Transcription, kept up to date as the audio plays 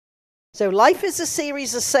So life is a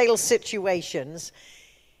series of sales situations.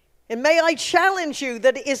 And may I challenge you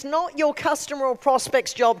that it is not your customer or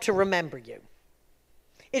prospect's job to remember you.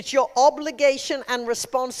 It's your obligation and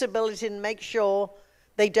responsibility to make sure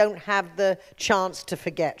they don't have the chance to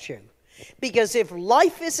forget you. Because if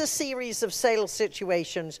life is a series of sales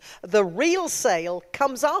situations, the real sale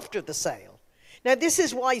comes after the sale. Now, this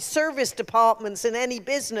is why service departments in any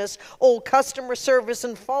business, all customer service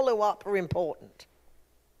and follow-up are important.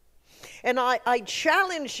 And I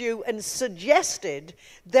challenged you and suggested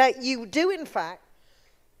that you do in fact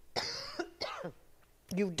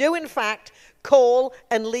call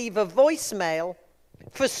and leave a voicemail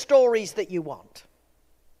for stories that you want.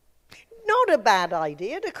 Not a bad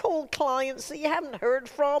idea to call clients that you haven't heard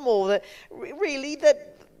from, or that really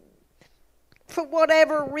that for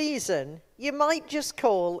whatever reason you might just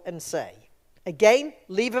call and say. Again,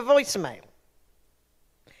 leave a voicemail.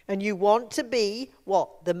 And you want to be,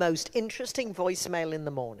 what? The most interesting voicemail in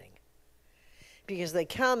the morning. Because they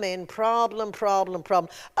come in, problem.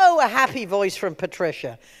 Oh, a happy voice from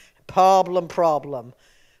Patricia. Problem.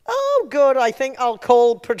 Oh, good, I think I'll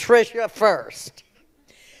call Patricia first.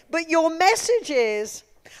 But your message is,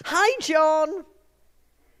 hi, John.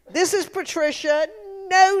 This is Patricia.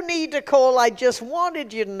 No need to call. I just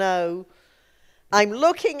wanted you to know. I'm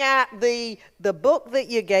looking at the book that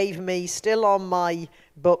you gave me still on my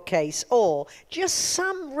bookcase, or just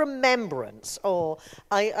some remembrance, or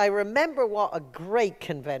I remember what a great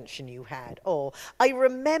convention you had, or I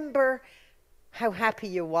remember how happy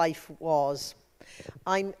your wife was.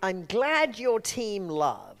 I'm glad your team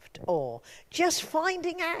loved, or just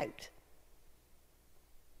finding out.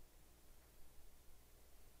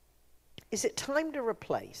 Is it time to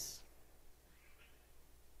replace?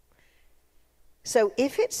 So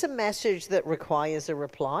if it's a message that requires a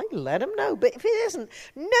reply, let them know. But if it isn't,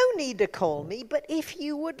 no need to call me. But if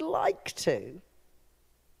you would like to,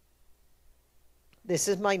 this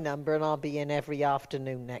is my number, and I'll be in every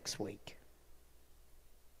afternoon next week.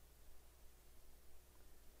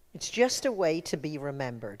 It's just a way to be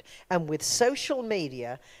remembered. And with social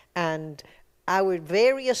media and our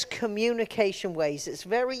various communication ways, it's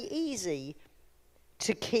very easy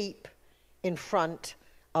to keep in front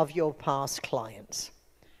of your past clients.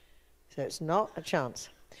 So it's not a chance.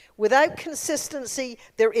 Without consistency,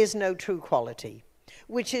 there is no true quality,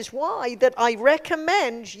 which is why that I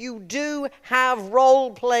recommend you do have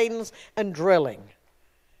role plays and drilling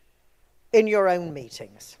in your own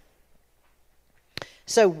meetings.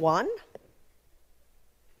 So one,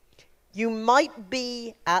 you might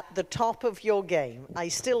be at the top of your game. I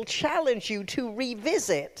still challenge you to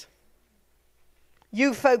revisit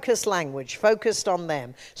you focus language, focused on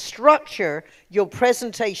them. Structure your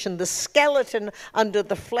presentation. The skeleton under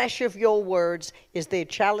the flesh of your words is their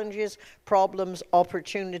challenges, problems,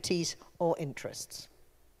 opportunities, or interests.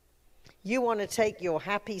 You want to take your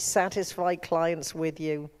happy, satisfied clients with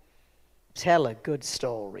you. Tell a good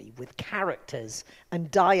story with characters and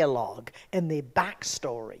dialogue and their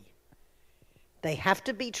backstory. They have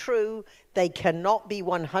to be true. They cannot be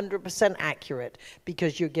 100% accurate,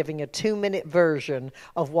 because you're giving a 2-minute version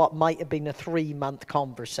of what might have been a 3-month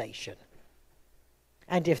conversation.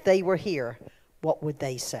 And if they were here, what would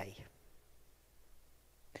they say?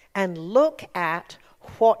 And look at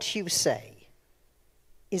what you say.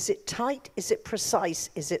 Is it tight? Is it precise?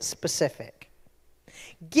 Is it specific?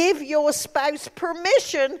 Give your spouse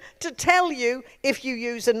permission to tell you if you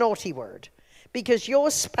use a naughty word, because your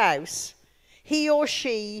spouse, he or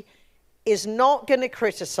she, is not going to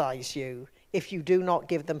criticize you if you do not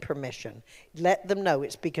give them permission. Let them know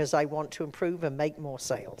it's because I want to improve and make more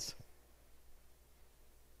sales.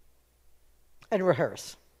 And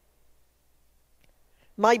rehearse.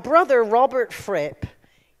 My brother, Robert Fripp,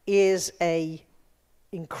 is an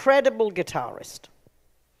incredible guitarist.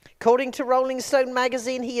 According to Rolling Stone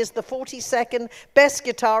magazine, he is the 42nd best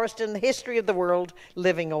guitarist in the history of the world,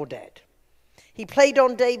 living or dead. He played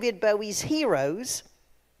on David Bowie's Heroes,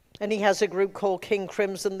 and he has a group called King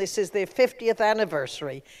Crimson. This is their 50th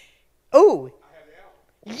anniversary. Oh,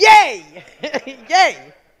 yay!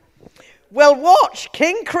 Yay! Well, watch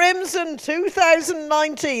King Crimson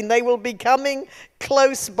 2019. They will be coming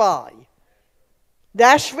close by.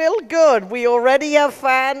 Nashville, good. We already have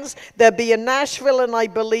fans. They'll be in Nashville and I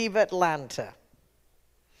believe Atlanta.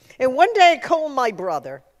 And one day I called my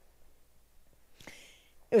brother,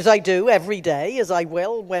 as I do every day, as I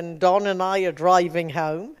will when Don and I are driving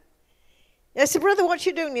home. I said, brother, what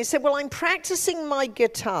you doing? He said, well, I'm practicing my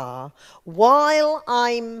guitar while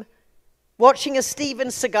I'm watching a Steven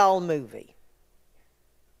Seagal movie.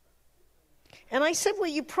 And I said, well,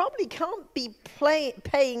 you probably can't be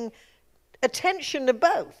paying attention to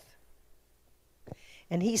both.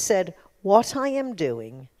 And he said, what I am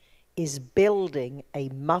doing is building a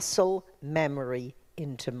muscle memory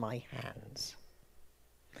into my hands.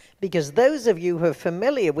 Because those of you who are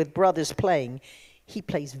familiar with Brothers playing, he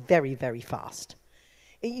plays very, very fast.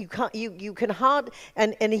 You can hard,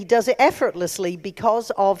 and he does it effortlessly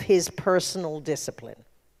because of his personal discipline.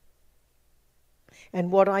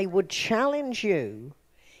 And what I would challenge you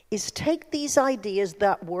is take these ideas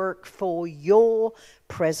that work for your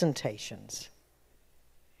presentations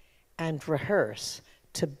and rehearse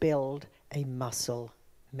to build a muscle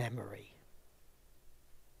memory.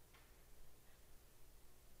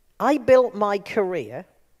 I built my career,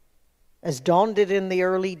 as Don did in the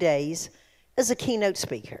early days, as a keynote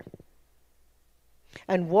speaker.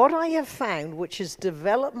 And what I have found, which has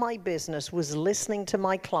developed my business, was listening to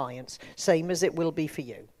my clients, same as it will be for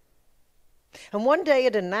you. And one day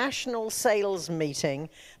at a national sales meeting,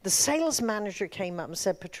 the sales manager came up and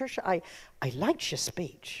said, Patricia, I liked your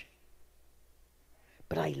speech,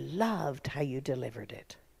 but I loved how you delivered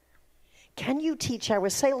it. Can you teach our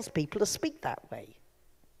salespeople to speak that way?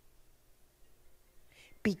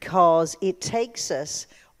 Because it takes us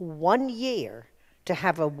 1 year to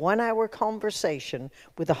have a 1-hour conversation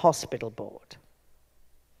with a hospital board.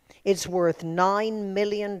 It's worth $9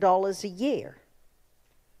 million a year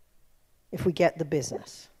if we get the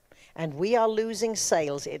business. And we are losing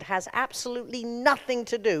sales. It has absolutely nothing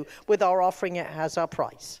to do with our offering. It has our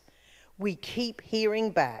price. We keep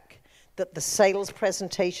hearing back that the sales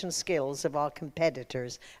presentation skills of our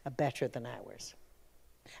competitors are better than ours.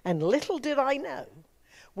 And little did I know,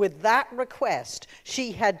 with that request,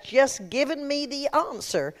 she had just given me the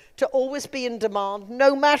answer to always be in demand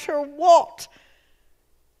no matter what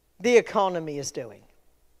the economy is doing.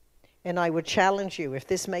 And I would challenge you, if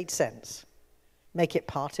this made sense, make it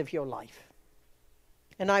part of your life.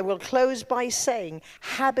 And I will close by saying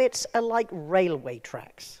habits are like railway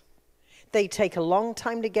tracks. They take a long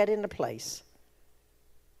time to get into place,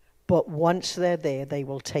 but once they're there, they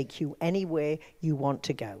will take you anywhere you want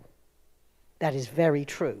to go. That is very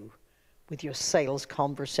true with your sales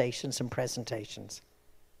conversations and presentations.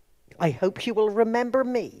 I hope you will remember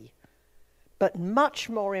me, but much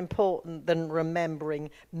more important than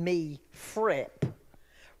remembering me, Fripp,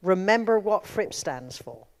 remember what Fripp stands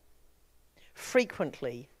for.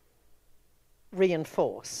 Frequently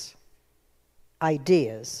reinforce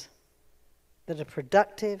ideas that are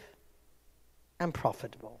productive and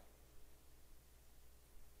profitable.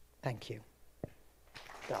 Thank you.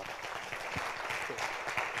 Well.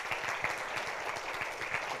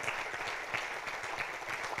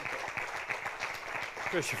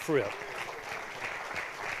 Patricia Fripp.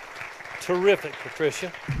 Terrific,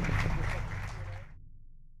 Patricia.